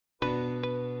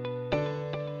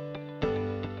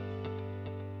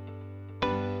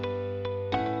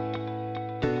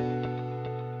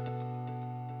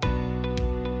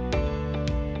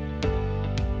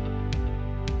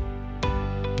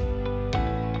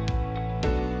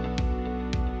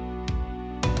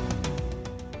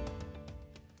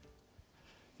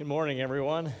Good morning,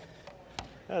 everyone.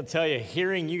 I'll tell you,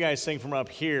 hearing you guys sing from up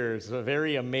here is a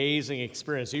very amazing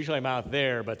experience. Usually I'm out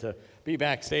there, but to be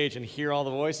backstage and hear all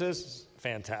the voices,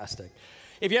 fantastic.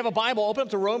 If you have a Bible, open up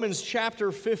to Romans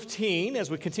chapter 15 as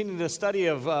we continue the study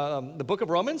of the book of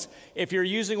Romans. If you're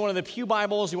using one of the Pew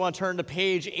Bibles, you want to turn to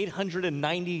page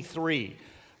 893.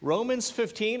 Romans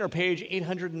 15 or page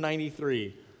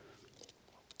 893.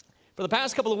 For the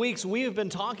past couple of weeks, we have been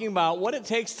talking about what it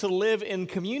takes to live in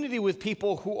community with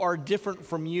people who are different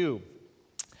from you.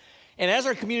 And as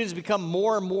our communities become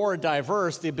more and more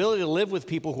diverse, the ability to live with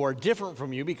people who are different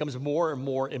from you becomes more and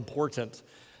more important.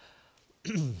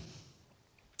 In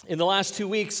the last 2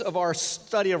 weeks of our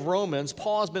study of Romans,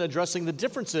 Paul has been addressing the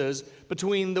differences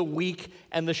between the weak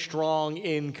and the strong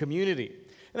in community.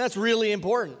 And that's really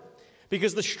important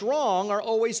because the strong are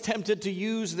always tempted to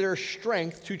use their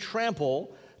strength to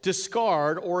trample,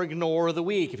 discard, or ignore the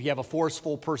weak. If you have a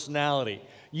forceful personality,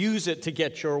 use it to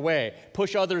get your way.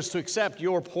 Push others to accept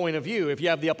your point of view. If you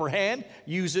have the upper hand,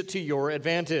 use it to your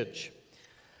advantage.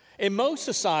 In most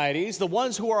societies, the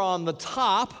ones who are on the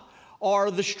top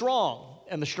are the strong,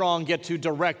 and the strong get to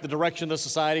direct the direction the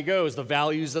society goes, the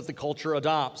values that the culture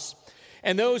adopts.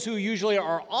 And those who usually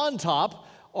are on top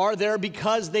are there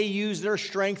because they use their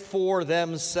strength for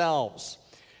themselves.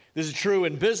 This is true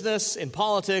in business, in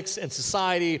politics, in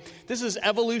society. This is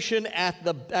evolution at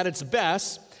its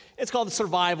best. It's called the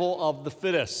survival of the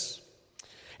fittest.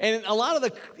 And a lot of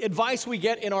the advice we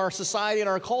get in our society and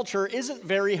our culture isn't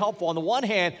very helpful. On the one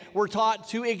hand, we're taught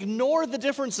to ignore the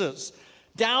differences,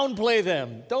 downplay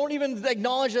them. Don't even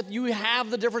acknowledge that you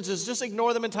have the differences. Just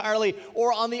ignore them entirely.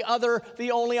 Or on the other,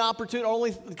 the only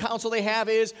counsel they have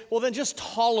is, well, then just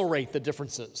tolerate the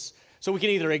differences. So we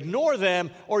can either ignore them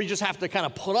or you just have to kind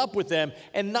of put up with them,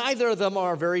 and neither of them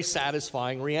are a very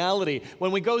satisfying reality.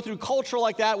 When we go through culture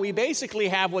like that, we basically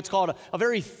have what's called a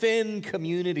very thin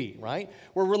community, right?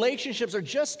 Where relationships are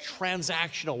just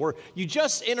transactional, where you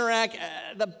just interact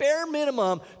the bare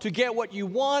minimum to get what you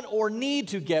want or need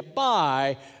to get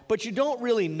by, but you don't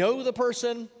really know the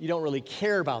person, you don't really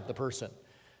care about the person.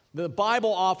 The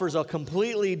Bible offers a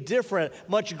completely different,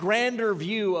 much grander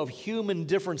view of human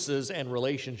differences and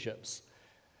relationships.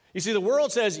 You see, the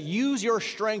world says, use your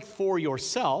strength for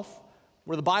yourself,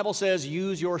 where the Bible says,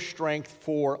 use your strength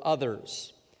for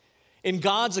others. In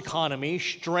God's economy,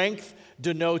 strength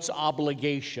denotes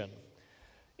obligation.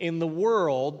 In the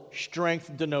world,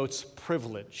 strength denotes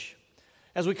privilege.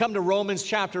 As we come to Romans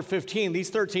chapter 15, these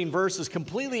 13 verses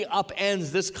completely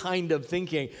upends this kind of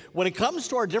thinking. When it comes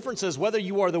to our differences, whether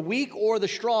you are the weak or the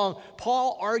strong,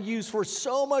 Paul argues for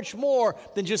so much more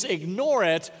than just ignore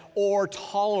it or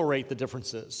tolerate the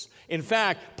differences. In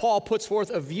fact, Paul puts forth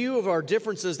a view of our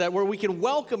differences where we can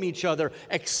welcome each other,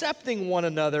 accepting one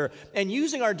another, and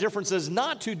using our differences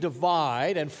not to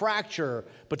divide and fracture,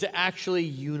 but to actually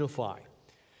unify.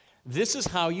 This is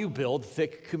how you build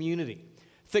thick community.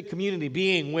 Thick community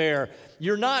being where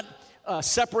you're not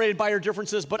separated by your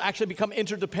differences, but actually become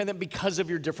interdependent because of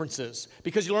your differences.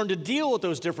 Because you learn to deal with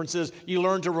those differences, you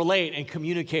learn to relate and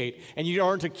communicate, and you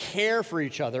learn to care for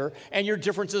each other, and your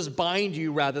differences bind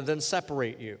you rather than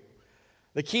separate you.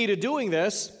 The key to doing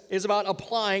this is about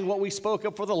applying what we spoke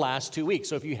of for the last 2 weeks.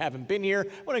 So if you haven't been here,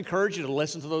 I want to encourage you to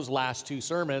listen to those last two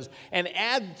sermons and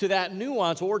add to that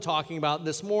nuance what we're talking about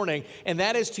this morning, and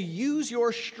that is to use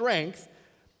your strength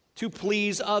to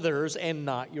please others and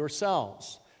not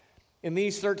yourselves. In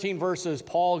these 13 verses,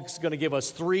 Paul is going to give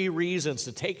us 3 reasons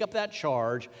to take up that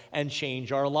charge and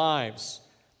change our lives.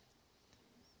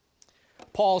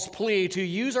 Paul's plea to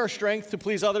use our strength to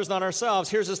please others, not ourselves.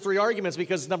 Here's his 3 arguments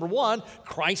because, number 1,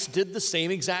 Christ did the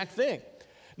same exact thing.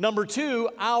 Number 2,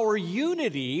 our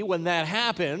unity, when that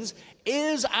happens,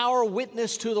 is our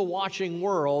witness to the watching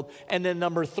world. And then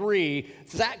number 3,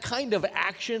 that kind of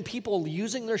action, people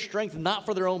using their strength not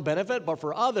for their own benefit, but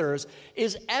for others,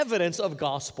 is evidence of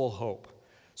gospel hope.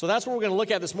 So that's what we're going to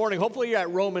look at this morning. Hopefully you're at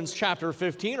Romans chapter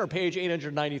 15 or page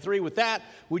 893. With that,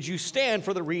 would you stand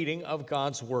for the reading of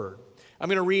God's word? I'm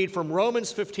going to read from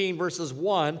Romans 15 verses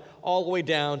 1 all the way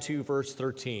down to verse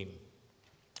 13.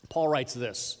 Paul writes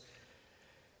this: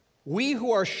 "We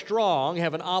who are strong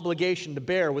have an obligation to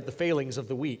bear with the failings of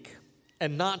the weak,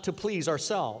 and not to please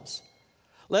ourselves.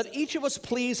 Let each of us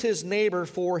please his neighbor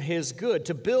for his good,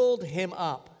 to build him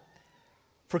up.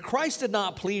 For Christ did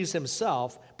not please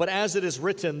himself, but as it is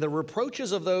written, the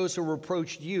reproaches of those who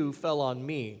reproached you fell on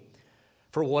me.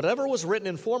 For whatever was written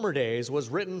in former days was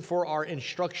written for our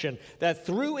instruction, that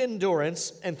through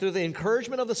endurance and through the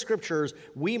encouragement of the Scriptures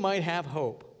we might have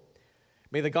hope.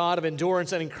 May the God of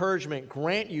endurance and encouragement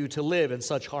grant you to live in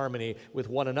such harmony with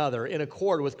one another, in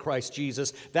accord with Christ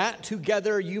Jesus, that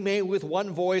together you may with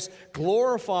one voice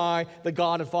glorify the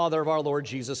God and Father of our Lord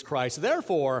Jesus Christ.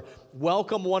 Therefore,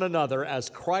 welcome one another as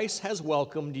Christ has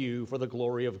welcomed you for the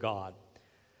glory of God.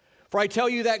 For I tell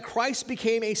you that Christ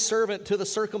became a servant to the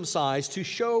circumcised to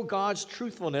show God's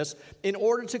truthfulness in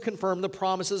order to confirm the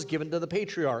promises given to the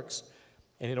patriarchs,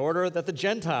 and in order that the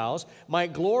Gentiles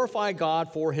might glorify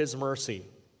God for his mercy.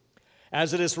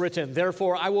 As it is written,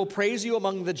 therefore I will praise you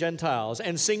among the Gentiles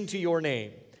and sing to your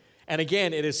name. And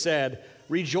again it is said,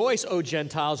 rejoice, O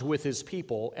Gentiles, with his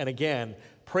people. And again,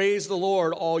 praise the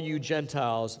Lord, all you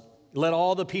Gentiles. Let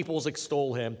all the peoples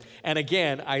extol him. And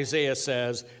again, Isaiah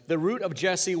says, the root of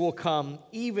Jesse will come,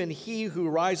 even he who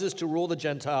rises to rule the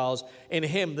Gentiles. In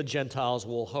him the Gentiles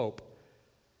will hope.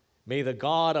 May the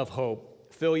God of hope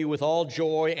fill you with all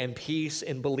joy and peace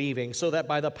in believing, so that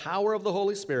by the power of the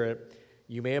Holy Spirit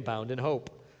you may abound in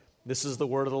hope. This is the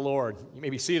word of the Lord. You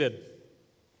may be seated.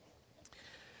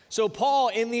 So Paul,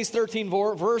 in these 13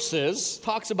 verses,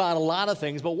 talks about a lot of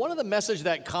things, but one of the messages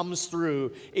that comes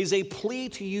through is a plea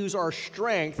to use our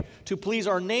strength to please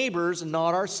our neighbors,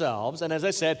 not ourselves. And as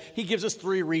I said, he gives us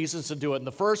 3 reasons to do it. And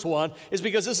the first one is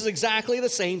because this is exactly the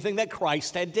same thing that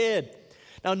Christ had did.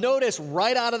 Now notice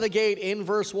right out of the gate in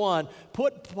verse 1,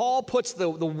 Paul puts the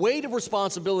weight of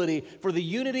responsibility for the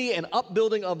unity and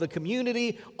upbuilding of the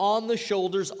community on the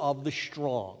shoulders of the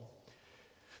strong.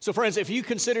 So friends, if you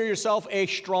consider yourself a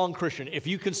strong Christian, if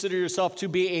you consider yourself to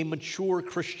be a mature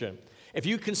Christian, if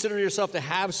you consider yourself to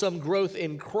have some growth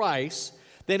in Christ,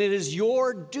 then it is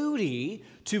your duty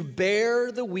to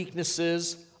bear the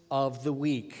weaknesses of the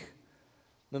weak.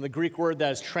 Then the Greek word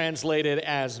that is translated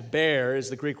as bear is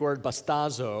the Greek word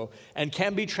bastazo, and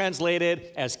can be translated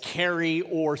as carry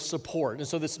or support. And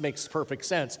so this makes perfect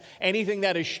sense. Anything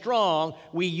that is strong,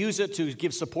 we use it to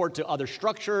give support to other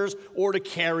structures or to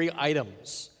carry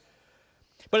items.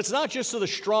 But it's not just to the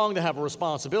strong to have a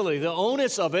responsibility. The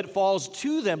onus of it falls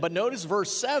to them. But notice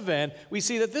verse 7, we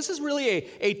see that this is really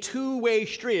a two-way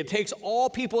street. It takes all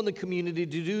people in the community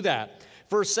to do that.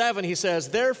 Verse 7, he says,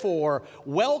 therefore,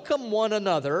 welcome one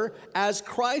another as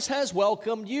Christ has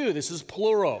welcomed you. This is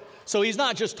plural. So he's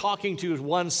not just talking to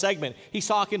one segment. He's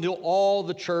talking to all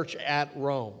the church at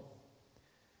Rome.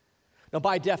 Now,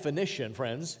 by definition,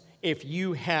 friends, if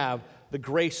you have the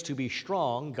grace to be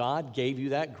strong, God gave you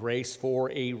that grace for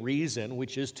a reason,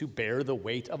 which is to bear the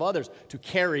weight of others, to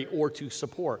carry or to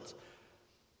support.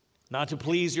 Not to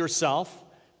please yourself,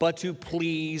 but to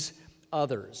please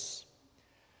others.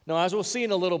 Now, as we'll see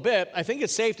in a little bit, I think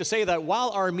it's safe to say that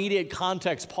while our immediate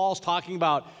context, Paul's talking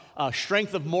about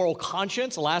strength of moral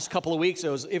conscience. The last couple of weeks, it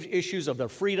was issues of the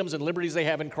freedoms and liberties they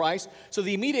have in Christ. So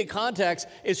the immediate context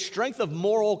is strength of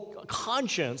moral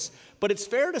conscience, but it's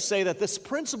fair to say that this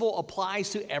principle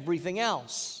applies to everything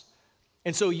else.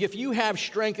 And so if you have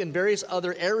strength in various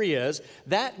other areas,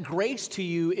 that grace to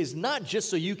you is not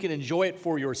just so you can enjoy it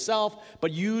for yourself,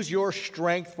 but use your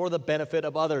strength for the benefit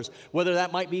of others, whether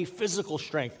that might be physical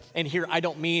strength. And here I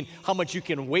don't mean how much you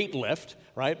can weight lift,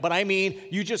 right? But I mean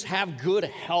you just have good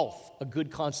health, a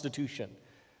good constitution.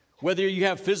 Whether you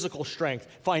have physical strength,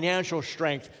 financial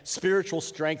strength, spiritual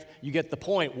strength, you get the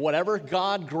point. Whatever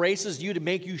God graces you to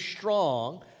make you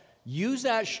strong, use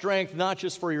that strength not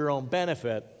just for your own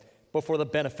benefit, but for the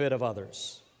benefit of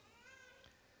others.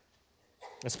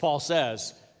 As Paul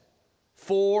says,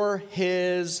 for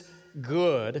his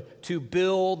good, to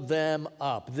build them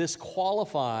up. This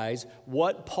qualifies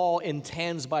what Paul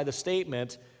intends by the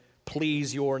statement,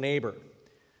 please your neighbor.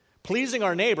 Pleasing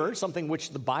our neighbor, something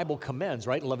which the Bible commends,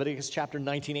 right? Leviticus chapter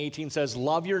 19:18 says,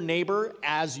 love your neighbor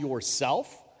as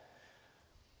yourself.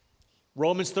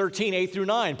 Romans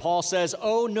 13:8-9, Paul says,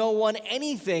 owe no one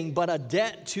anything but a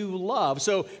debt to love.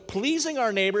 So pleasing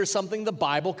our neighbor is something the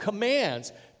Bible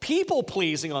commands. People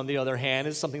pleasing, on the other hand,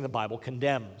 is something the Bible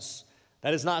condemns.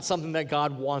 That is not something that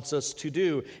God wants us to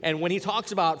do. And when he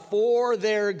talks about for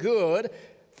their good,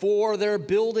 for their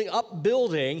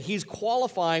upbuilding, he's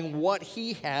qualifying what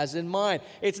he has in mind.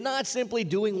 It's not simply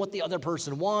doing what the other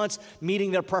person wants, meeting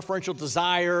their preferential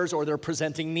desires or their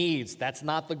presenting needs. That's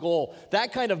not the goal.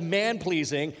 That kind of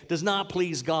man-pleasing does not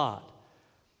please God.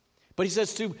 But he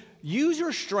says to use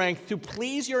your strength to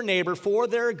please your neighbor for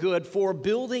their good, for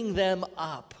building them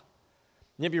up.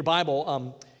 You have your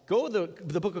Bible, go to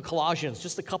the book of Colossians,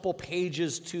 just a couple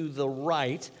pages to the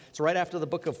right. It's right after the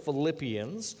book of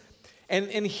Philippians.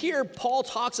 And here, Paul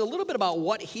talks a little bit about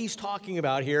what he's talking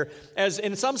about here, as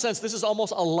in some sense, this is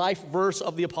almost a life verse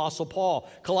of the Apostle Paul.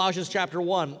 Colossians chapter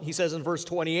 1, he says in verse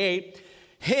 28,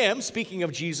 him, speaking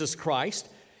of Jesus Christ,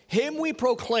 Him we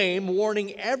proclaim,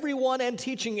 warning everyone and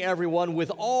teaching everyone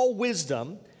with all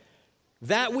wisdom,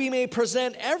 that we may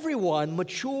present everyone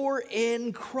mature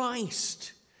in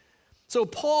Christ. So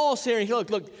Paul's saying,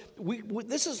 look,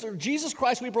 this is Jesus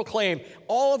Christ we proclaim,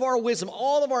 all of our wisdom,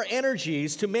 all of our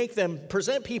energies to make them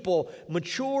present people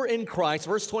mature in Christ.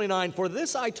 Verse 29, for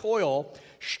this I toil,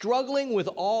 struggling with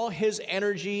all his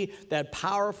energy that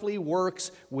powerfully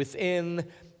works within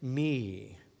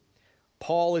me.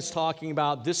 Paul is talking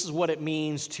about this is what it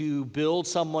means to build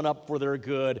someone up for their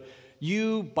good.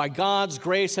 You, by God's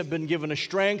grace, have been given a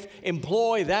strength.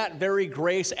 Employ that very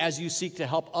grace as you seek to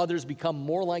help others become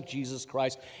more like Jesus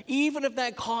Christ, even if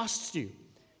that costs you.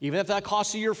 Even if that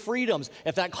costs you your freedoms,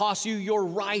 if that costs you your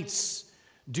rights,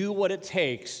 do what it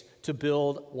takes to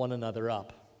build one another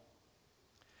up.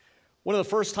 One of the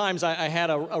first times I had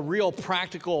a real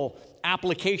practical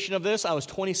application of this, I was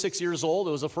 26 years old.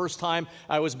 It was the first time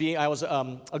I was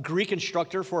a Greek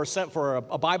instructor for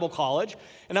a Bible college.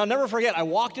 And I'll never forget, I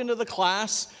walked into the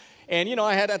class, and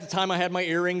at the time I had my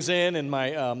earrings in and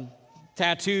my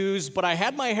tattoos, but I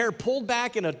had my hair pulled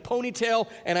back in a ponytail,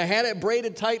 and I had it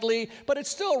braided tightly, but it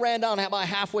still ran down about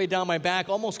halfway down my back,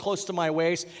 almost close to my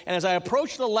waist. And as I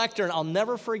approached the lectern, I'll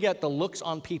never forget the looks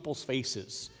on people's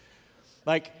faces.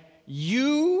 Like,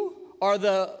 you are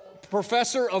the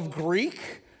professor of Greek,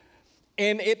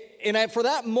 for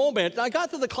that moment, I got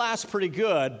through the class pretty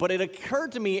good, but it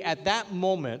occurred to me at that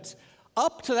moment,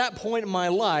 up to that point in my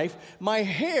life, my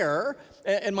hair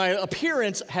and my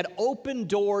appearance had opened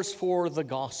doors for the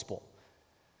gospel.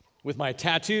 With my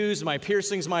tattoos, my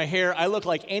piercings, my hair, I looked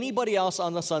like anybody else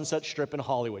on the Sunset Strip in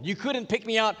Hollywood. You couldn't pick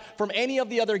me out from any of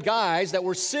the other guys that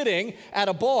were sitting at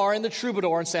a bar in the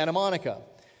Troubadour in Santa Monica.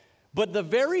 But the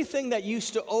very thing that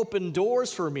used to open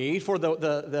doors for me, for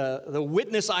the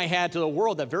witness I had to the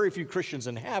world that very few Christians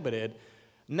inhabited,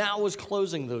 now was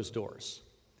closing those doors.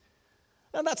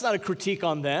 Now, that's not a critique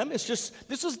on them. It's just,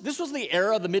 this was the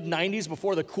era of the mid-'90s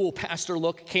before the cool pastor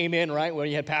look came in, right? When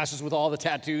you had pastors with all the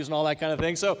tattoos and all that kind of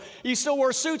thing. So you still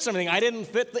wore suits and everything. I didn't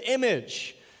fit the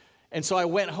image. And so I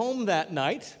went home that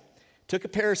night, took a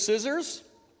pair of scissors,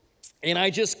 and I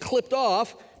just clipped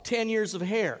off 10 years of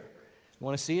hair.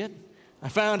 Want to see it? I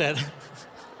found it.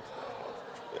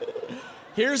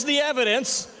 Here's the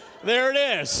evidence. There it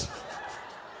is.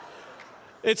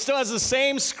 It still has the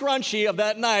same scrunchie of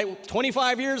that night.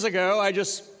 25 years ago, I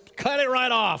just cut it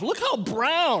right off. Look how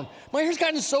brown. My hair's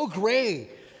gotten so gray.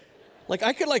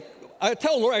 I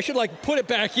tell Lori I should put it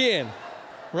back in,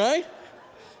 right?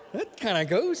 That kind of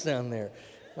goes down there.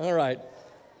 All right.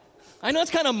 I know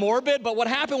it's kind of morbid, but what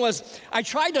happened was I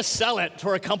tried to sell it to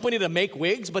a company to make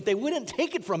wigs, but they wouldn't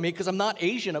take it from me because I'm not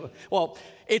Asian. Well,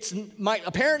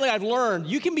 apparently I've learned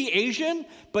you can be Asian,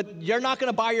 but you're not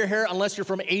going to buy your hair unless you're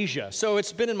from Asia. So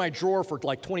it's been in my drawer for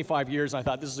 25 years, and I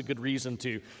thought this is a good reason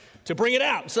to bring it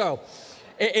out. So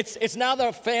it's now the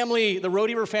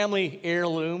Rodeheaver family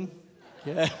heirloom.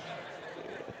 Yeah.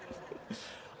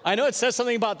 I know it says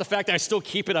something about the fact that I still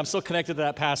keep it. I'm still connected to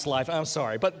that past life. I'm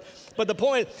sorry. But the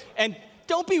point, and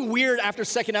don't be weird after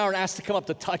second hour and ask to come up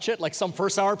to touch it like some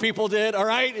first hour people did, all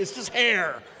right? It's just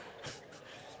hair.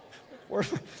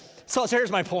 So here's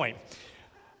my point.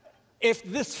 If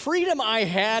this freedom I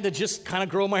had to just kind of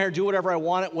grow my hair, do whatever I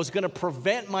wanted, was going to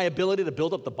prevent my ability to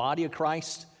build up the body of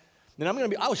Christ, then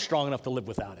I was strong enough to live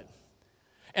without it.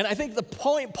 And I think the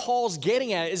point Paul's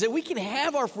getting at is that we can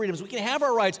have our freedoms, we can have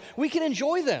our rights, we can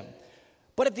enjoy them.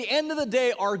 But at the end of the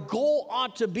day, our goal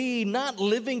ought to be not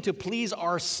living to please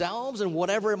ourselves and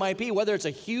whatever it might be, whether it's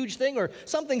a huge thing or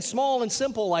something small and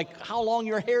simple like how long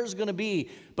your hair is going to be,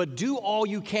 but do all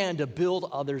you can to build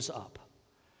others up.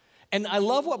 And I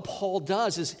love what Paul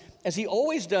does is, as he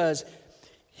always does,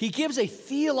 he gives a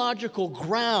theological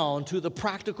ground to the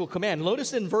practical command.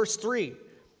 Notice in verse 3.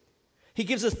 He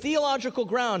gives a theological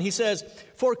ground. He says,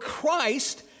 for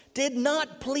Christ did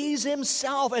not please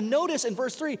himself. And notice in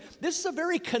verse 3, this is a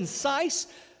very concise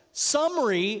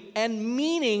summary and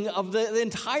meaning of the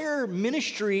entire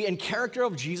ministry and character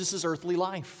of Jesus' earthly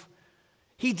life.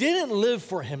 He didn't live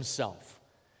for himself.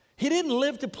 He didn't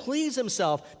live to please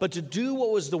himself, but to do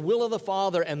what was the will of the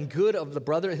Father and good of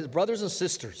his brothers and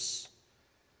sisters.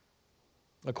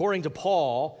 According to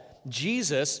Paul,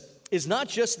 Jesus is not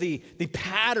just the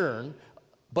pattern,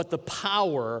 but the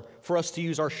power for us to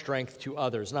use our strength to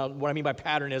others. Now, what I mean by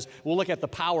pattern is, we'll look at the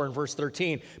power in verse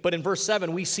 13. But in verse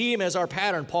 7, we see him as our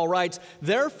pattern. Paul writes,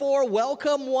 therefore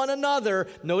welcome one another.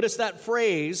 Notice that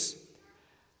phrase,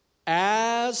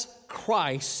 as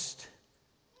Christ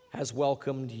has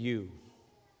welcomed you.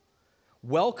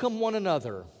 Welcome one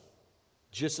another,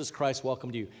 just as Christ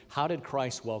welcomed you. How did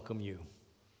Christ welcome you?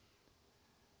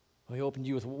 He welcomed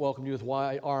you with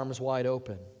arms wide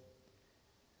open.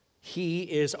 He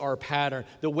is our pattern.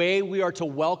 The way we are to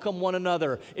welcome one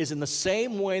another is in the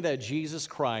same way that Jesus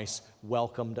Christ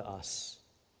welcomed us.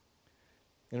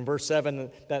 In verse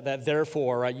 7, that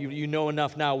therefore, right, you know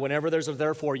enough now. Whenever there's a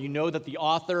therefore, you know that the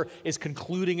author is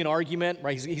concluding an argument,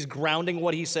 right? He's grounding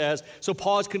what he says. So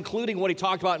Paul is concluding what he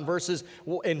talked about in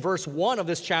verse 1 of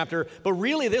this chapter. But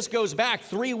really, this goes back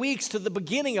 3 weeks to the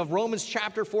beginning of Romans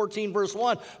chapter 14, verse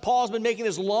 1. Paul's been making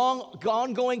this long,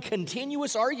 ongoing,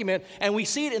 continuous argument, and we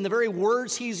see it in the very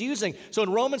words he's using. So in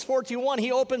Romans 14:1,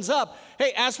 he opens up,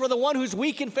 hey, as for the one who's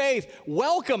weak in faith,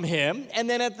 welcome him. And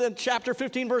then at the chapter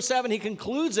 15, verse 7, he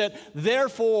concludes it,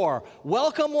 therefore,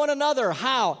 welcome one another.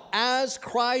 How? As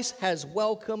Christ has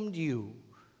welcomed you.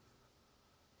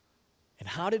 And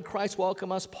how did Christ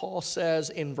welcome us? Paul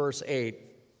says in verse 8,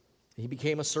 he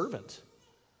became a servant.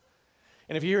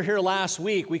 And if you were here last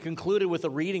week, we concluded with a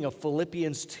reading of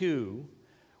Philippians 2,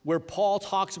 where Paul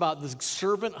talks about the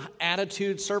servant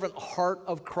attitude, servant heart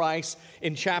of Christ.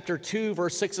 In chapter 2,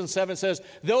 verse 6 and 7 says,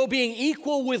 though being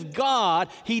equal with God,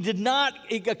 he did not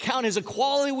account his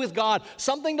equality with God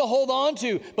something to hold on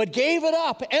to, but gave it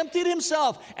up, emptied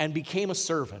himself, and became a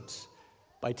servant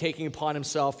by taking upon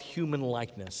himself human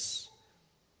likeness.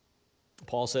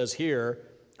 Paul says here,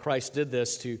 Christ did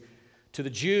this to the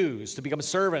Jews, to become a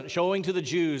servant, showing to the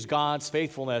Jews God's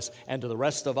faithfulness, and to the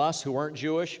rest of us who aren't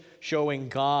Jewish, showing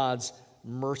God's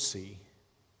mercy.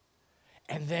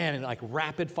 And then, in like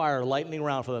rapid fire, lightning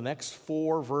round for the next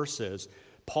 4 verses,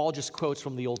 Paul just quotes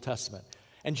from the Old Testament.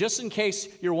 And just in case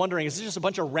you're wondering, is this just a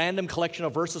bunch of random collection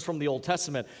of verses from the Old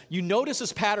Testament? You notice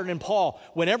this pattern in Paul.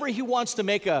 Whenever he wants to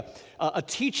make a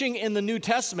teaching in the New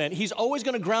Testament, he's always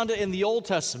going to ground it in the Old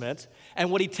Testament.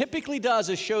 And what he typically does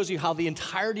is shows you how the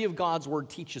entirety of God's Word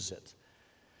teaches it.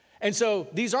 And so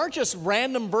these aren't just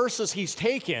random verses he's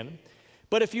taken,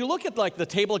 but if you look at like the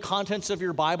table of contents of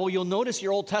your Bible, you'll notice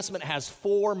your Old Testament has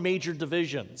 4 major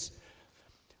divisions.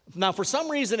 Now, for some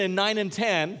reason in 9 and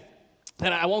 10,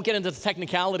 and I won't get into the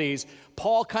technicalities,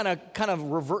 Paul kind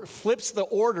of flips the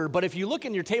order, but if you look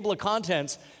in your table of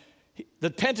contents,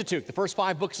 the Pentateuch, the first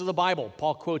 5 books of the Bible,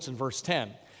 Paul quotes in verse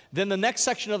 10. Then the next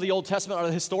section of the Old Testament are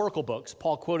the historical books.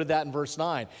 Paul quoted that in verse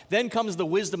 9. Then comes the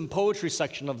wisdom and poetry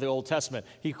section of the Old Testament.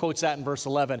 He quotes that in verse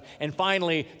 11. And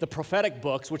finally, the prophetic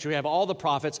books, which we have all the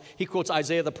prophets. He quotes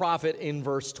Isaiah the prophet in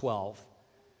verse 12.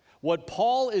 What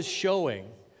Paul is saying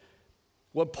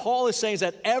is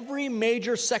that every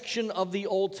major section of the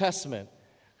Old Testament,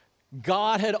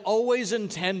 God had always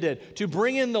intended to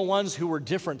bring in the ones who were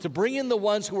different, to bring in the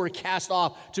ones who were cast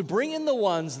off, to bring in the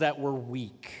ones that were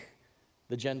weak.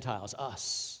 The Gentiles,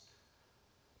 us.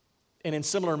 And in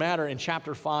similar matter, in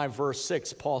chapter 5, verse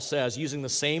 6, Paul says, using the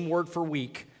same word for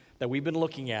weak that we've been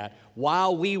looking at,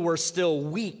 while we were still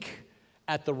weak,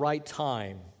 at the right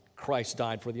time, Christ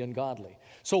died for the ungodly.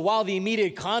 So while the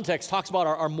immediate context talks about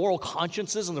our moral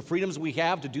consciences and the freedoms we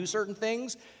have to do certain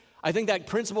things, I think that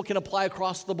principle can apply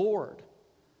across the board.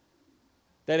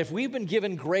 That if we've been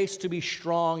given grace to be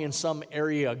strong in some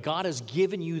area, God has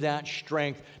given you that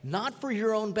strength, not for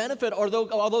your own benefit,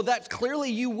 although that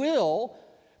clearly you will,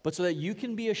 but so that you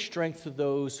can be a strength to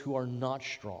those who are not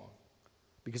strong.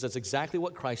 Because that's exactly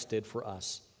what Christ did for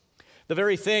us. The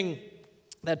very thing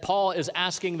that Paul is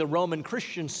asking the Roman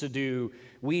Christians to do,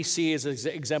 we see is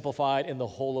exemplified in the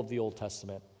whole of the Old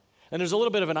Testament. And there's a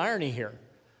little bit of an irony here.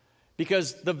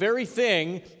 Because the very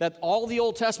thing that all the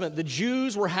Old Testament, the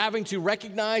Jews were having to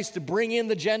recognize to bring in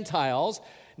the Gentiles,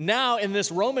 now in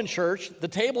this Roman church, the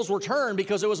tables were turned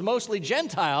because it was mostly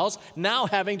Gentiles now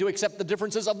having to accept the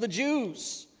differences of the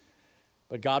Jews.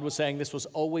 But God was saying this was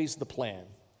always the plan.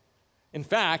 In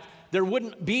fact, there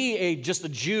wouldn't be just a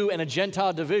Jew and a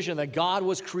Gentile division, that God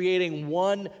was creating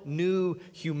one new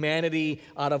humanity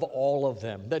out of all of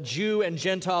them. That Jew and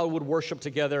Gentile would worship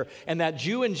together, and that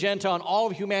Jew and Gentile and all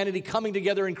of humanity coming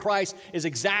together in Christ is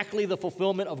exactly the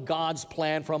fulfillment of God's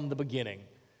plan from the beginning.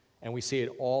 And we see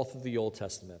it all through the Old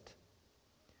Testament.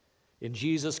 In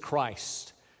Jesus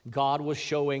Christ, God was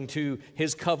showing to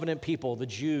his covenant people, the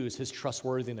Jews, his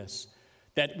trustworthiness.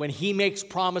 That when he makes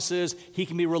promises, he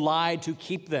can be relied to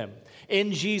keep them.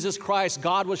 In Jesus Christ,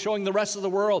 God was showing the rest of the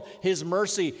world his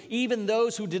mercy. Even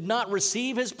those who did not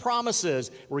receive his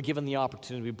promises were given the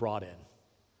opportunity to be brought in.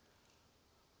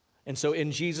 And so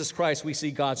in Jesus Christ, we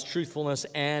see God's truthfulness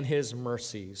and his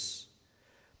mercies.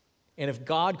 And if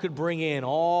God could bring in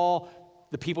all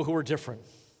the people who were different,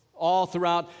 all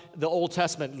throughout the Old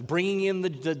Testament, bringing in the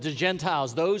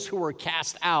Gentiles, those who were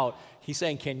cast out, he's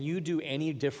saying, can you do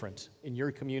any different in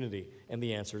your community? And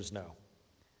the answer is no.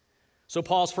 So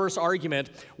Paul's first argument,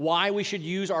 why we should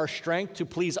use our strength to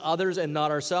please others and not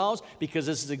ourselves, because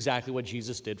this is exactly what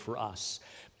Jesus did for us.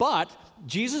 But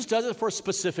Jesus does it for a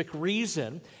specific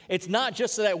reason. It's not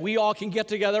just so that we all can get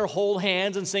together, hold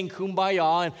hands, and sing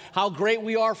Kumbaya, and how great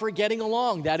we are for getting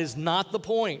along. That is not the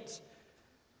point.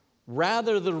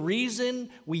 Rather, the reason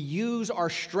we use our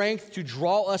strength to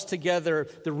draw us together,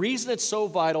 the reason it's so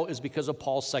vital is because of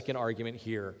Paul's second argument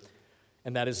here.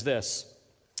 And that is this,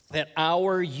 that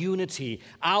our unity,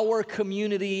 our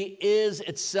community is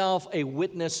itself a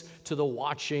witness to the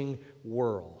watching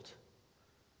world.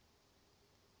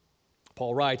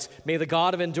 Paul writes, may the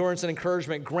God of endurance and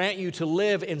encouragement grant you to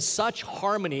live in such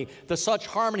harmony. The such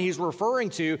harmony he's referring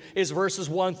to is verses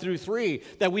 1 through 3,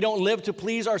 that we don't live to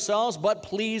please ourselves, but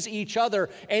please each other.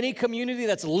 Any community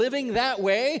that's living that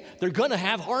way, they're going to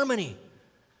have harmony.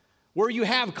 Where you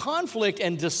have conflict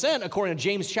and dissent, according to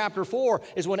James chapter 4,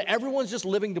 is when everyone's just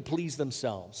living to please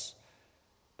themselves.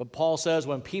 But Paul says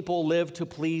when people live to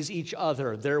please each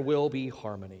other, there will be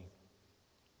harmony.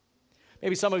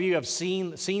 Maybe some of you have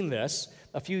seen this.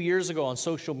 A few years ago on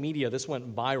social media, this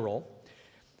went viral.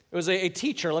 It was a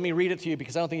teacher. Let me read it to you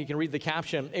because I don't think you can read the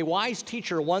caption. A wise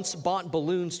teacher once bought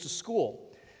balloons to school,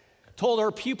 told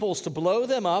her pupils to blow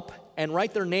them up and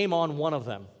write their name on one of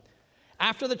them.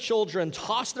 After the children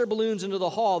tossed their balloons into the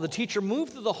hall, the teacher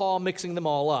moved through the hall, mixing them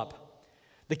all up.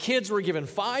 The kids were given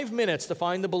 5 minutes to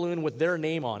find the balloon with their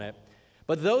name on it.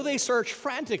 But though they searched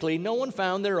frantically, no one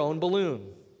found their own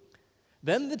balloon.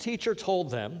 Then the teacher told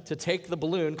them to take the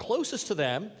balloon closest to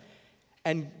them,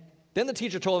 and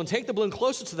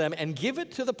give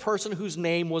it to the person whose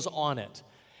name was on it.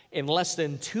 In less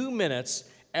than 2 minutes,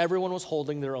 everyone was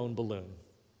holding their own balloon.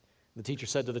 The teacher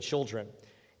said to the children,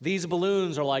 these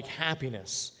balloons are like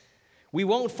happiness. We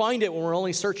won't find it when we're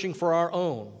only searching for our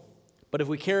own. But if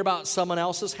we care about someone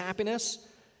else's happiness,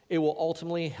 it will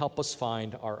ultimately help us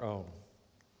find our own.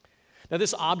 Now,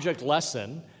 this object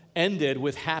lesson ended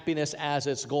with happiness as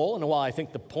its goal. And while I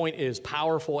think the point is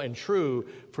powerful and true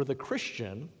for the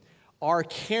Christian, our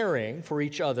caring for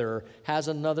each other has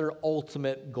another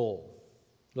ultimate goal.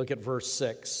 Look at verse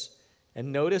 6.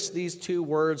 And notice these two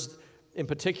words in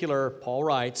particular. Paul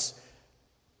writes,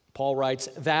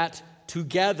 that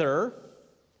together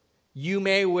you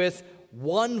may with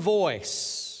one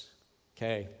voice.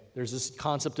 Okay, there's this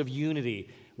concept of unity.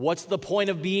 What's the point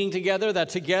of being together? That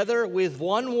together with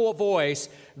one voice,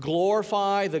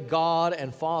 glorify the God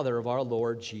and Father of our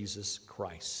Lord Jesus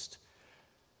Christ.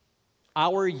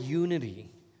 Our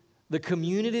unity, the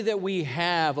community that we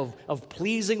have of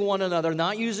pleasing one another,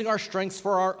 not using our strengths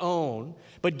for our own,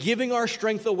 but giving our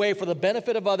strength away for the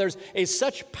benefit of others, is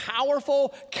such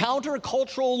powerful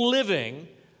countercultural living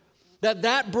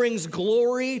that brings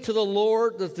glory to the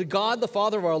Lord, to God the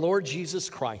Father of our Lord Jesus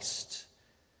Christ.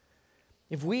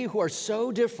 If we who are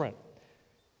so different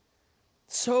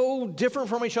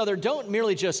from each other, don't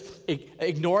merely just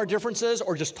ignore our differences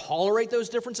or just tolerate those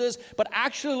differences, but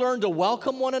actually learn to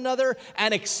welcome one another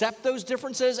and accept those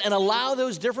differences and allow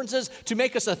those differences to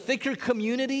make us a thicker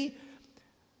community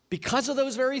because of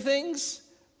those very things,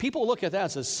 people look at that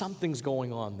and say, something's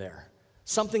going on there,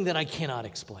 something that I cannot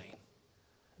explain.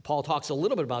 Paul talks a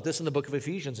little bit about this in the book of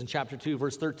Ephesians in chapter 2,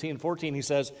 verse 13 and 14. He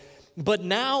says, but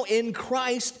now in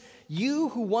Christ, you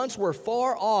who once were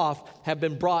far off have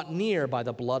been brought near by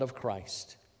the blood of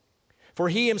Christ. For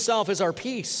he himself is our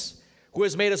peace, who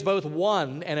has made us both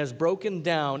one and has broken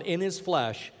down in his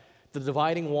flesh the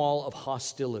dividing wall of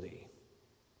hostility.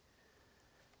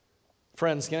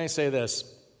 Friends, can I say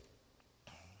this?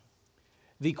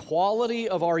 The quality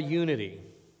of our unity,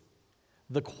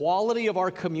 the quality of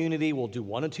our community will do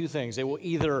one of two things. It will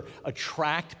either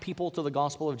attract people to the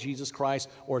gospel of Jesus Christ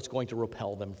or it's going to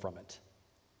repel them from it.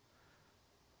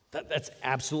 That's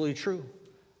absolutely true.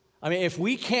 I mean, if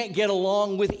we can't get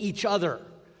along with each other,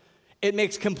 it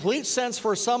makes complete sense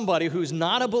for somebody who's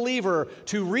not a believer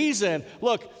to reason,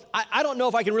 look, I don't know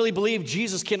if I can really believe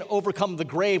Jesus can overcome the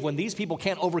grave when these people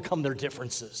can't overcome their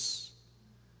differences.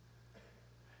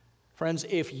 Friends,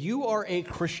 if you are a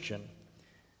Christian,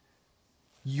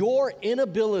 your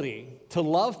inability to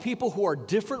love people who are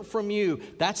different from you,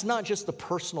 that's not just a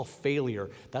personal failure,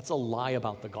 that's a lie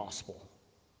about the gospel.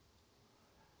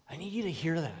 I need you to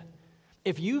hear that.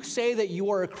 If you say that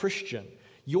you are a Christian,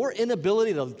 your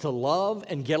inability to love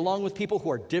and get along with people who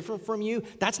are different from you,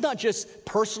 that's not just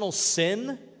personal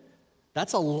sin,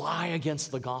 that's a lie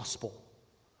against the gospel.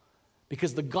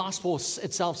 Because the gospel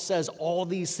itself says all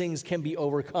these things can be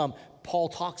overcome. Paul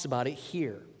talks about it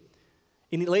here.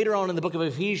 And later on in the book of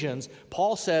Ephesians,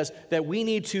 Paul says that we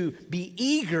need to be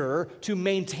eager to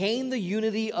maintain the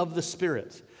unity of the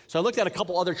Spirit. So I looked at a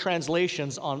couple other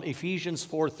translations on Ephesians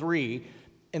 4:3,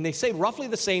 and they say roughly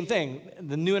the same thing.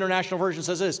 The New International Version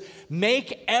says this: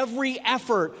 make every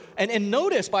effort. And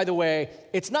notice, by the way,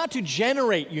 it's not to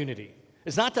generate unity.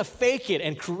 It's not to fake it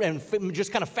and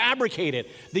just kind of fabricate it.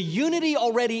 The unity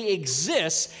already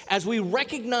exists as we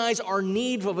recognize our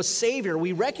need of a Savior.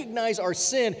 We recognize our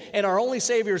sin, and our only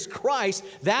Savior is Christ.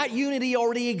 That unity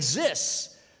already exists.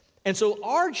 And so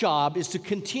our job is to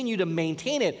continue to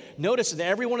maintain it. Notice in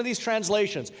every one of these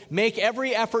translations, make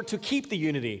every effort to keep the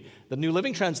unity. The New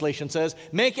Living Translation says,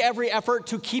 make every effort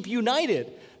to keep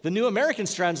united. The New American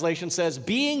Translation says,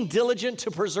 being diligent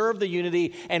to preserve the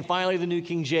unity. And finally, the New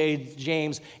King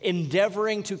James,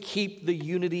 endeavoring to keep the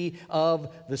unity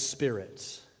of the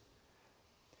Spirit.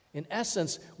 In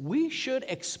essence, we should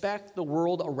expect the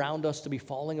world around us to be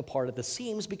falling apart at the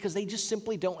seams because they just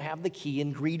simply don't have the key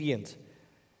ingredient,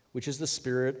 which is the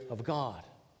Spirit of God.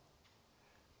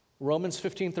 Romans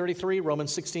 15:33,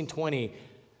 Romans 16:20,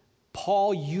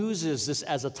 Paul uses this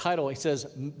as a title. He says,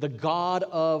 the God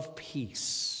of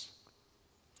peace.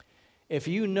 If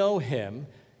you know him,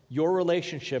 your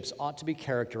relationships ought to be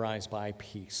characterized by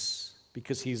peace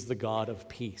because he's the God of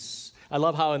peace. I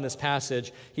love how in this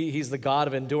passage, he's the God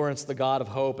of endurance, the God of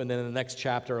hope, and then in the next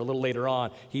chapter, a little later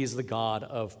on, he's the God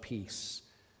of peace.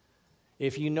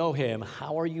 If you know him,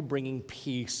 how are you bringing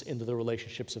peace into the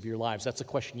relationships of your lives? That's a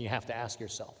question you have to ask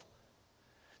yourself.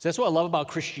 So that's what I love about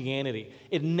Christianity.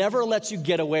 It never lets you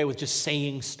get away with just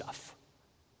saying stuff.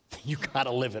 You got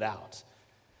to live it out.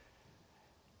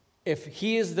 If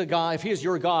he is the God, if he is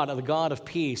your God, the God of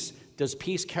peace, does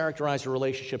peace characterize your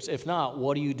relationships? If not,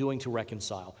 what are you doing to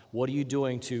reconcile? What are you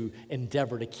doing to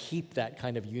endeavor to keep that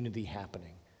kind of unity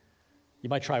happening? You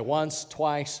might try once,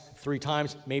 twice, 3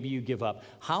 times, maybe you give up.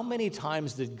 How many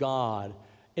times did God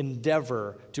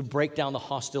endeavor to break down the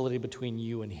hostility between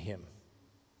you and him?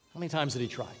 How many times did he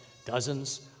try?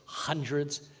 Dozens,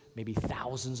 hundreds, maybe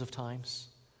thousands of times?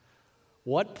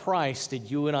 What price did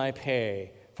you and I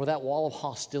pay for that wall of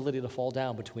hostility to fall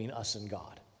down between us and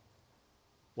God?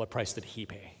 What price did he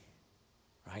pay?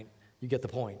 Right? You get the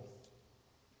point.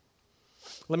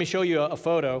 Let me show you a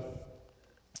photo.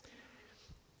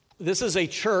 This is a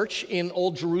church in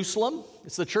Old Jerusalem.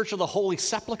 It's the Church of the Holy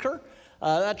Sepulchre.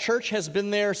 That church has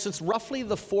been there since roughly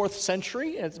the 4th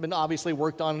century. It's been obviously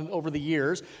worked on over the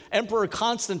years. Emperor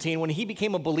Constantine, when he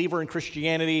became a believer in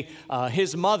Christianity,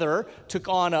 his mother took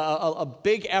on a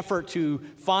big effort to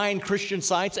find Christian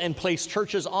sites and place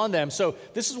churches on them. So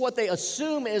this is what they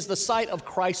assume is the site of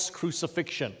Christ's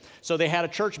crucifixion. So they had a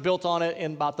church built on it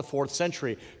in about the 4th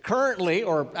century. Currently,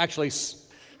 or actually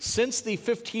since the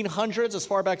 1500s, as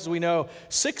far back as we know,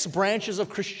 6 branches of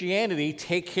Christianity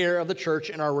take care of the church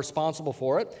and are responsible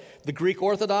for it. The Greek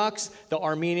Orthodox, the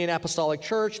Armenian Apostolic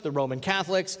Church, the Roman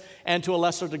Catholics, and to a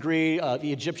lesser degree,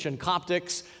 the Egyptian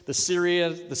Coptics, the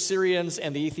Syrians,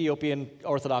 and the Ethiopian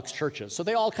Orthodox churches. So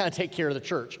they all kind of take care of the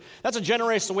church. That's a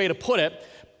generous way to put it.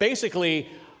 Basically,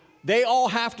 they all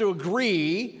have to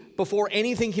agree before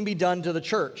anything can be done to the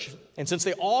church. And since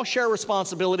they all share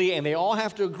responsibility and they all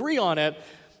have to agree on it,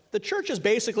 the church is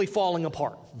basically falling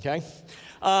apart, okay?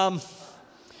 A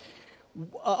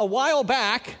while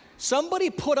back, somebody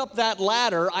put up that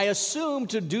ladder, I assume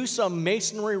to do some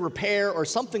masonry repair or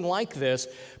something like this,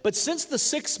 but since the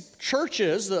 6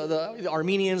 churches, the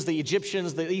Armenians, the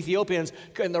Egyptians, the Ethiopians,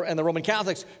 and the Roman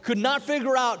Catholics, could not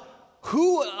figure out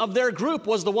who of their group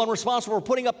was the one responsible for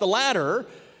putting up the ladder,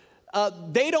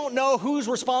 they don't know whose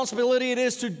responsibility it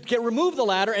is to remove the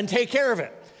ladder and take care of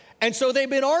it. And so they've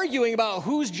been arguing about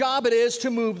whose job it is to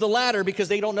move the ladder because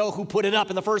they don't know who put it up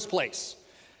in the first place.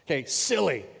 Okay,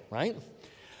 silly, right?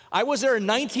 I was there in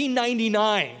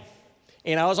 1999,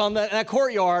 and I was on that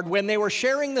courtyard when they were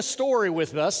sharing the story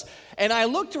with us, and I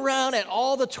looked around at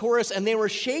all the tourists, and they were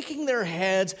shaking their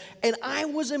heads, and I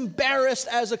was embarrassed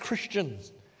as a Christian.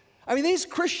 I mean, these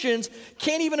Christians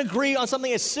can't even agree on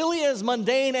something as silly as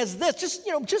mundane as this.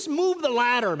 Just move the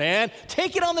ladder, man.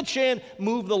 Take it on the chin,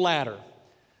 move the ladder.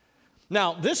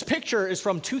 Now, this picture is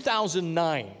from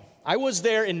 2009. I was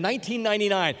there in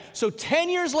 1999. So 10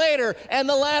 years later, and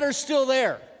the ladder's still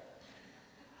there.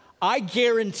 I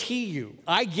guarantee you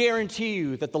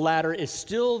that the ladder is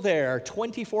still there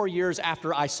 24 years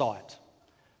after I saw it.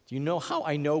 Do you know how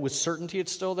I know with certainty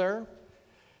it's still there?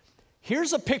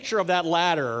 Here's a picture of that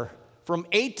ladder from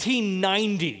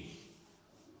 1890,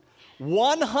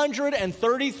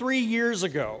 133 years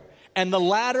ago, and the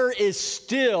ladder is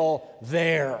still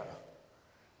there.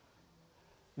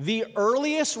 The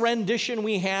earliest rendition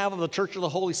we have of the Church of the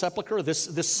Holy Sepulchre,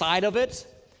 this side of it,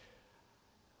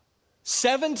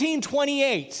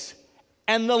 1728,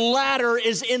 and the ladder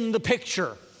is in the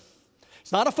picture.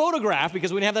 It's not a photograph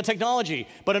because we didn't have that technology,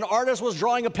 but an artist was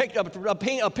drawing a picture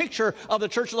of the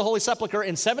Church of the Holy Sepulchre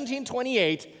in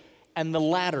 1728, and the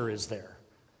ladder is there.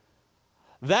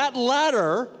 That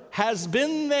ladder has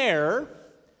been there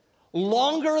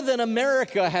longer than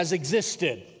America has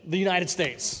existed, the United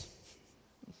States.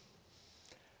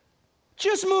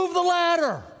 Just move the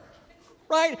ladder,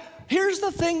 right? Here's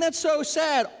the thing that's so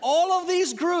sad. All of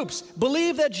these groups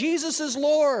believe that Jesus is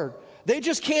Lord. They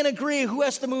just can't agree who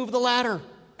has to move the ladder.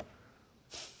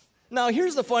 Now,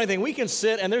 here's the funny thing. We can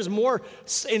sit, and there's more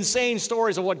insane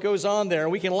stories of what goes on there,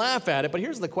 and we can laugh at it, but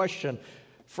here's the question.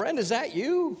 Friend, is that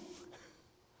you?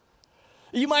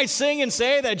 You might sing and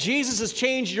say that Jesus has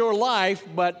changed your life,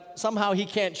 but somehow he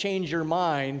can't change your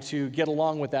mind to get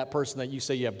along with that person that you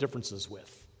say you have differences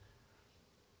with.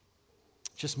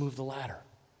 Just move the ladder,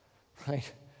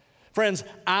 right? Friends,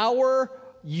 our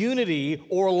unity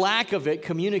or lack of it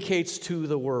communicates to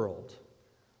the world.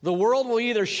 The world will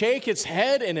either shake its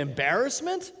head in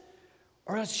embarrassment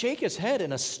or it'll shake its head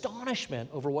in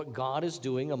astonishment over what God is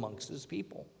doing amongst his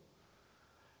people.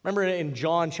 Remember in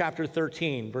John chapter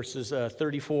 13, verses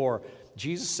 34,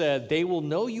 Jesus said, "They will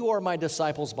know you are my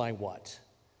disciples by what?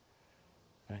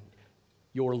 Right?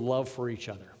 Your love for each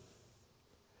other."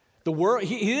 The word,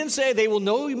 he didn't say they will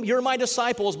know you're my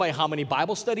disciples by how many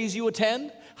Bible studies you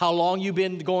attend, how long you've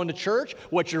been going to church,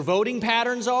 what your voting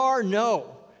patterns are.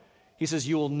 No. He says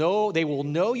they will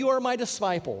know you are my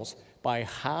disciples by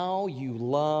how you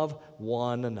love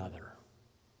one another,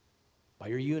 by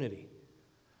your unity.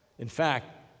 In fact,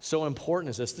 so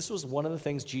important is this. This was one of the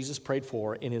things Jesus prayed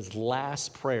for in his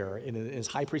last prayer, in his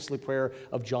high priestly prayer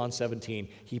of John 17.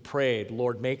 He prayed,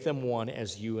 "Lord, make them one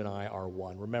as you and I are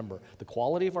one." Remember, the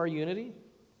quality of our unity,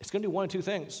 it's going to do one of two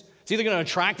things. It's either going to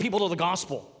attract people to the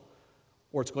gospel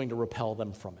or it's going to repel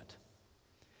them from it.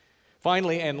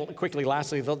 Finally, and quickly,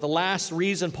 lastly, the last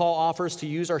reason Paul offers to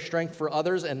use our strength for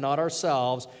others and not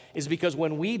ourselves is because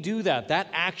when we do that, that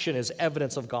action is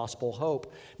evidence of gospel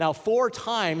hope. Now, 4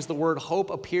 times the word hope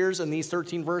appears in these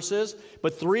 13 verses,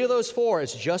 but 3 of those 4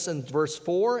 is just in verse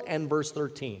 4 and verse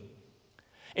 13.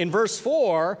 In verse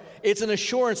 4, it's an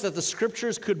assurance that the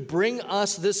scriptures could bring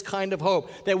us this kind of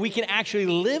hope, that we can actually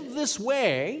live this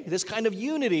way, this kind of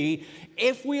unity,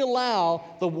 if we allow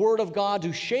the Word of God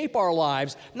to shape our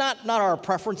lives, not our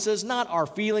preferences, not our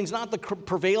feelings, not the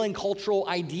prevailing cultural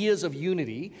ideas of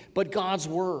unity, but God's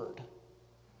Word.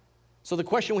 So the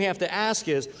question we have to ask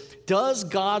is, does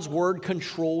God's Word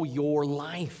control your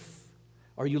life?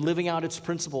 Are you living out its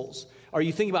principles? Are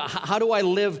you thinking about how do I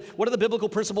live? What are the biblical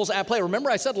principles at play?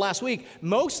 Remember I said last week,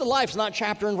 most of life's not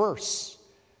chapter and verse.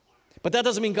 But that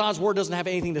doesn't mean God's Word doesn't have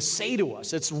anything to say to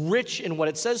us. It's rich in what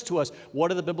it says to us.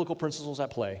 What are the biblical principles at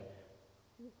play?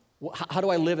 How do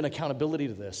I live in accountability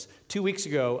to this? 2 weeks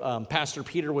ago, Pastor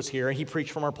Peter was here, and he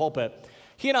preached from our pulpit.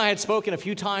 He and I had spoken a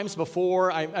few times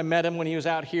before. I met him when he was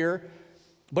out here.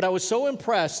 But I was so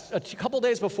impressed, a couple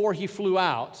days before he flew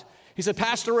out, he said,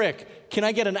 "Pastor Rick, can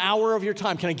I get an hour of your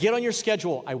time? Can I get on your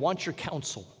schedule? I want your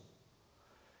counsel."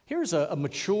 Here's a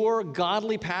mature,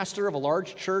 godly pastor of a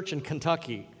large church in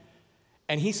Kentucky.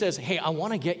 And he says, "Hey, I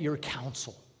want to get your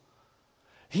counsel."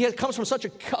 He comes from such a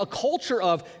culture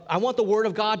of, I want the Word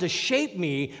of God to shape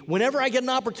me. Whenever I get an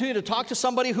opportunity to talk to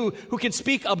somebody who can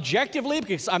speak objectively,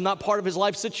 because I'm not part of his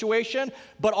life situation,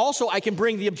 but also I can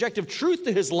bring the objective truth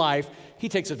to his life, he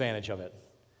takes advantage of it.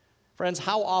 Friends,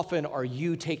 how often are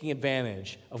you taking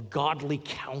advantage of godly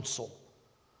counsel,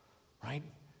 right?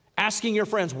 Asking your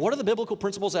friends, what are the biblical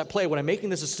principles at play when I'm making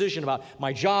this decision about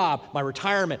my job, my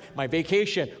retirement, my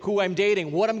vacation, who I'm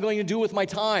dating, what I'm going to do with my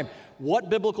time? What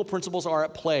biblical principles are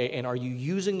at play, and are you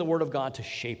using the Word of God to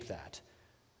shape that?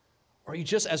 Or are you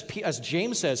just, as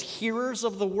James says, hearers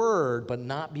of the Word, but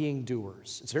not being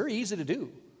doers? It's very easy to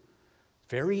do.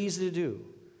 Very easy to do.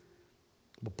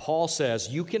 But Paul says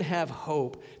you can have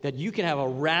hope, that you can have a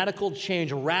radical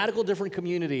change, a radical different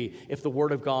community if the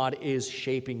Word of God is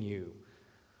shaping you.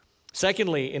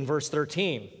 Secondly, in verse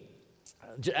 13,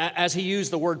 as he used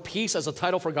the word peace as a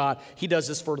title for God, he does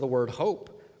this for the word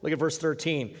hope. Look at verse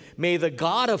 13. "May the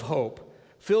God of hope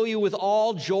fill you with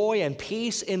all joy and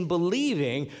peace in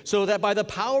believing, so that by the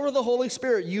power of the Holy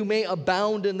Spirit you may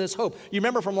abound in this hope." You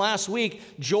remember from last week,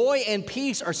 joy and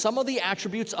peace are some of the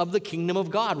attributes of the kingdom of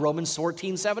God, Romans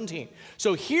 14:17.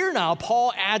 So here now,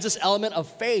 Paul adds this element of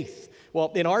faith.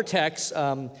 Well, in our text,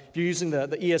 if you're using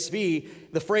the ESV,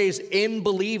 the phrase "in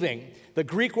believing," the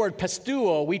Greek word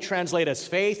pisteuo, we translate as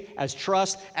faith, as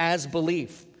trust, as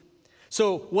belief.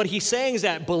 So what he's saying is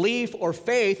that belief or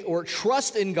faith or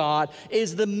trust in God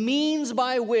is the means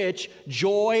by which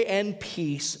joy and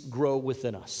peace grow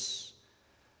within us.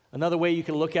 Another way you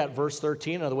can look at verse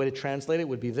 13, another way to translate it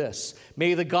would be this.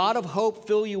 May the God of hope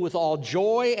fill you with all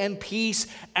joy and peace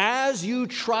as you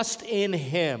trust in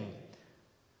him,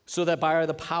 so that by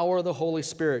the power of the Holy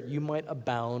Spirit you might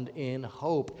abound in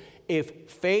hope. If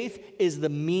faith is the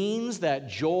means that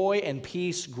joy and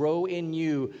peace grow in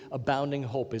you, abounding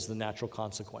hope is the natural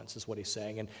consequence, is what he's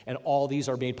saying. And all these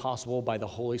are made possible by the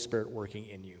Holy Spirit working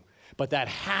in you. But that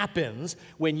happens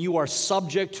when you are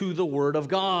subject to the Word of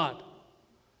God.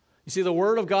 You see, the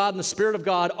Word of God and the Spirit of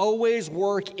God always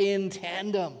work in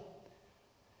tandem.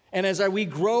 And as we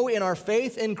grow in our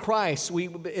faith in Christ,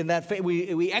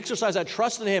 we exercise that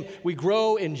trust in him, we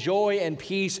grow in joy and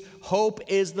peace. Hope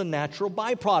is the natural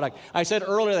byproduct. I said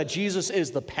earlier that Jesus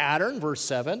is the pattern, verse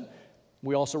 7.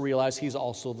 We also realize he's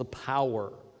also the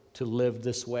power to live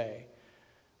this way.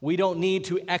 We don't need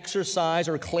to exercise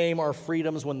or claim our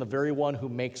freedoms when the very one who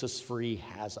makes us free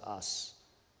has us.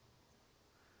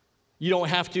 You don't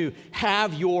have to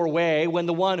have your way when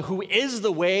the one who is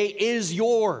the way is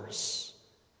yours.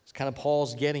 It's kind of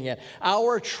Paul's getting at.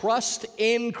 Our trust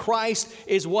in Christ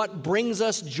is what brings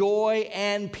us joy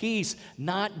and peace,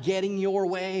 not getting your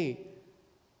way.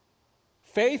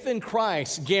 Faith in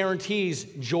Christ guarantees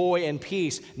joy and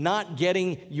peace, not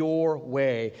getting your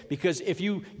way. Because if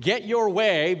you get your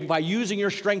way by using your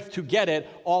strength to get it,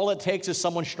 all it takes is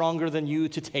someone stronger than you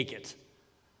to take it.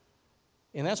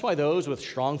 And that's why those with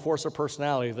strong force of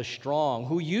personality, the strong,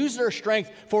 who use their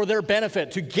strength for their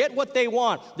benefit, to get what they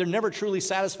want, they're never truly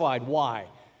satisfied. Why?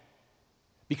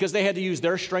 Because they had to use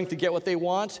their strength to get what they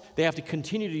want, they have to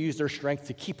continue to use their strength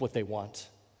to keep what they want.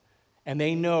 And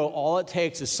they know all it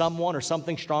takes is someone or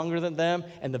something stronger than them,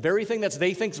 and the very thing that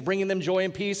they think is bringing them joy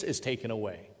and peace is taken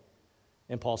away.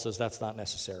 And Paul says that's not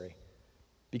necessary,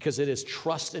 because it is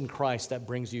trust in Christ that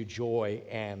brings you joy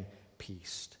and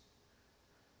peace.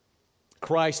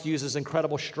 Christ uses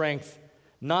incredible strength,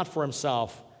 not for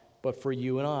himself, but for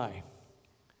you and I.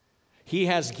 He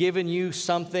has given you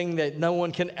something that no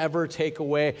one can ever take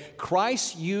away.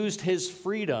 Christ used his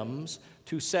freedoms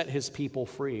to set his people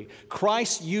free.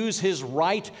 Christ used his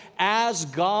right as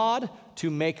God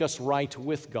to make us right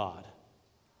with God.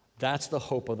 That's the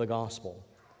hope of the gospel.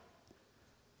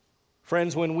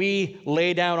 Friends, when we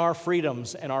lay down our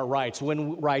freedoms and our rights,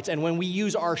 and when we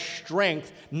use our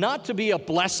strength not to be a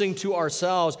blessing to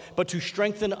ourselves, but to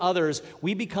strengthen others,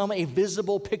 we become a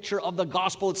visible picture of the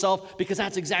gospel itself, because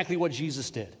that's exactly what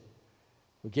Jesus did.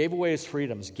 He gave away his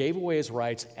freedoms, gave away his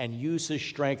rights, and used his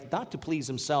strength not to please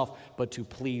himself, but to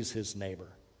please his neighbor.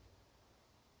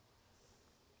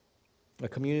 A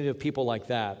community of people like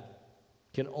that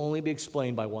can only be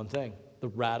explained by one thing: the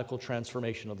radical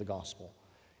transformation of the gospel.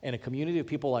 And a community of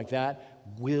people like that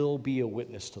will be a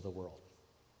witness to the world.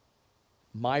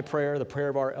 My prayer, the prayer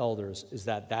of our elders, is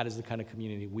that that is the kind of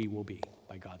community we will be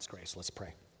by God's grace. Let's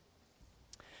pray.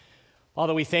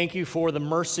 Father, we thank you for the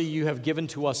mercy you have given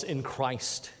to us in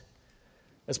Christ.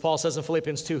 As Paul says in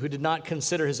Philippians 2, who did not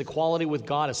consider his equality with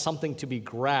God as something to be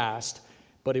grasped,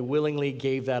 but he willingly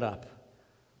gave that up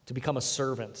to become a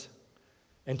servant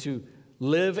and to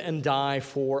live and die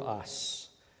for us.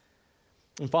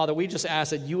 And Father, we just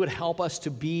ask that you would help us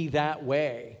to be that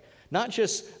way, not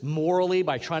just morally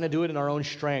by trying to do it in our own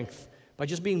strength, by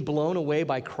just being blown away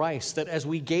by Christ, that as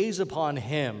we gaze upon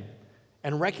him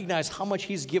and recognize how much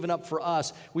he's given up for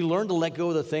us, we learn to let go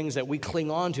of the things that we cling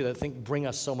on to that think bring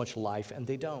us so much life, and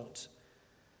they don't.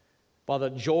 Father,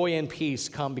 joy and peace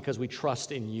come because we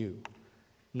trust in you,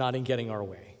 not in getting our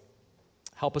way.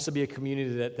 Help us to be a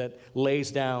community that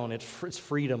lays down its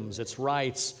freedoms, its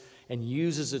rights, and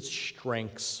uses its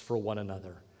strengths for one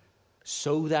another,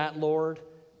 so that, Lord,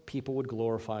 people would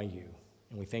glorify you.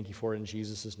 And we thank you for it in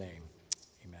Jesus' name.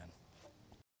 Amen.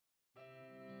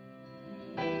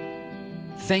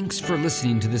 Thanks for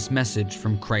listening to this message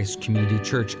from Christ Community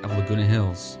Church of Laguna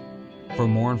Hills. For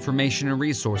more information and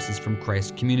resources from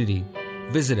Christ Community,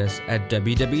 visit us at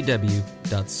www.ccclh.org.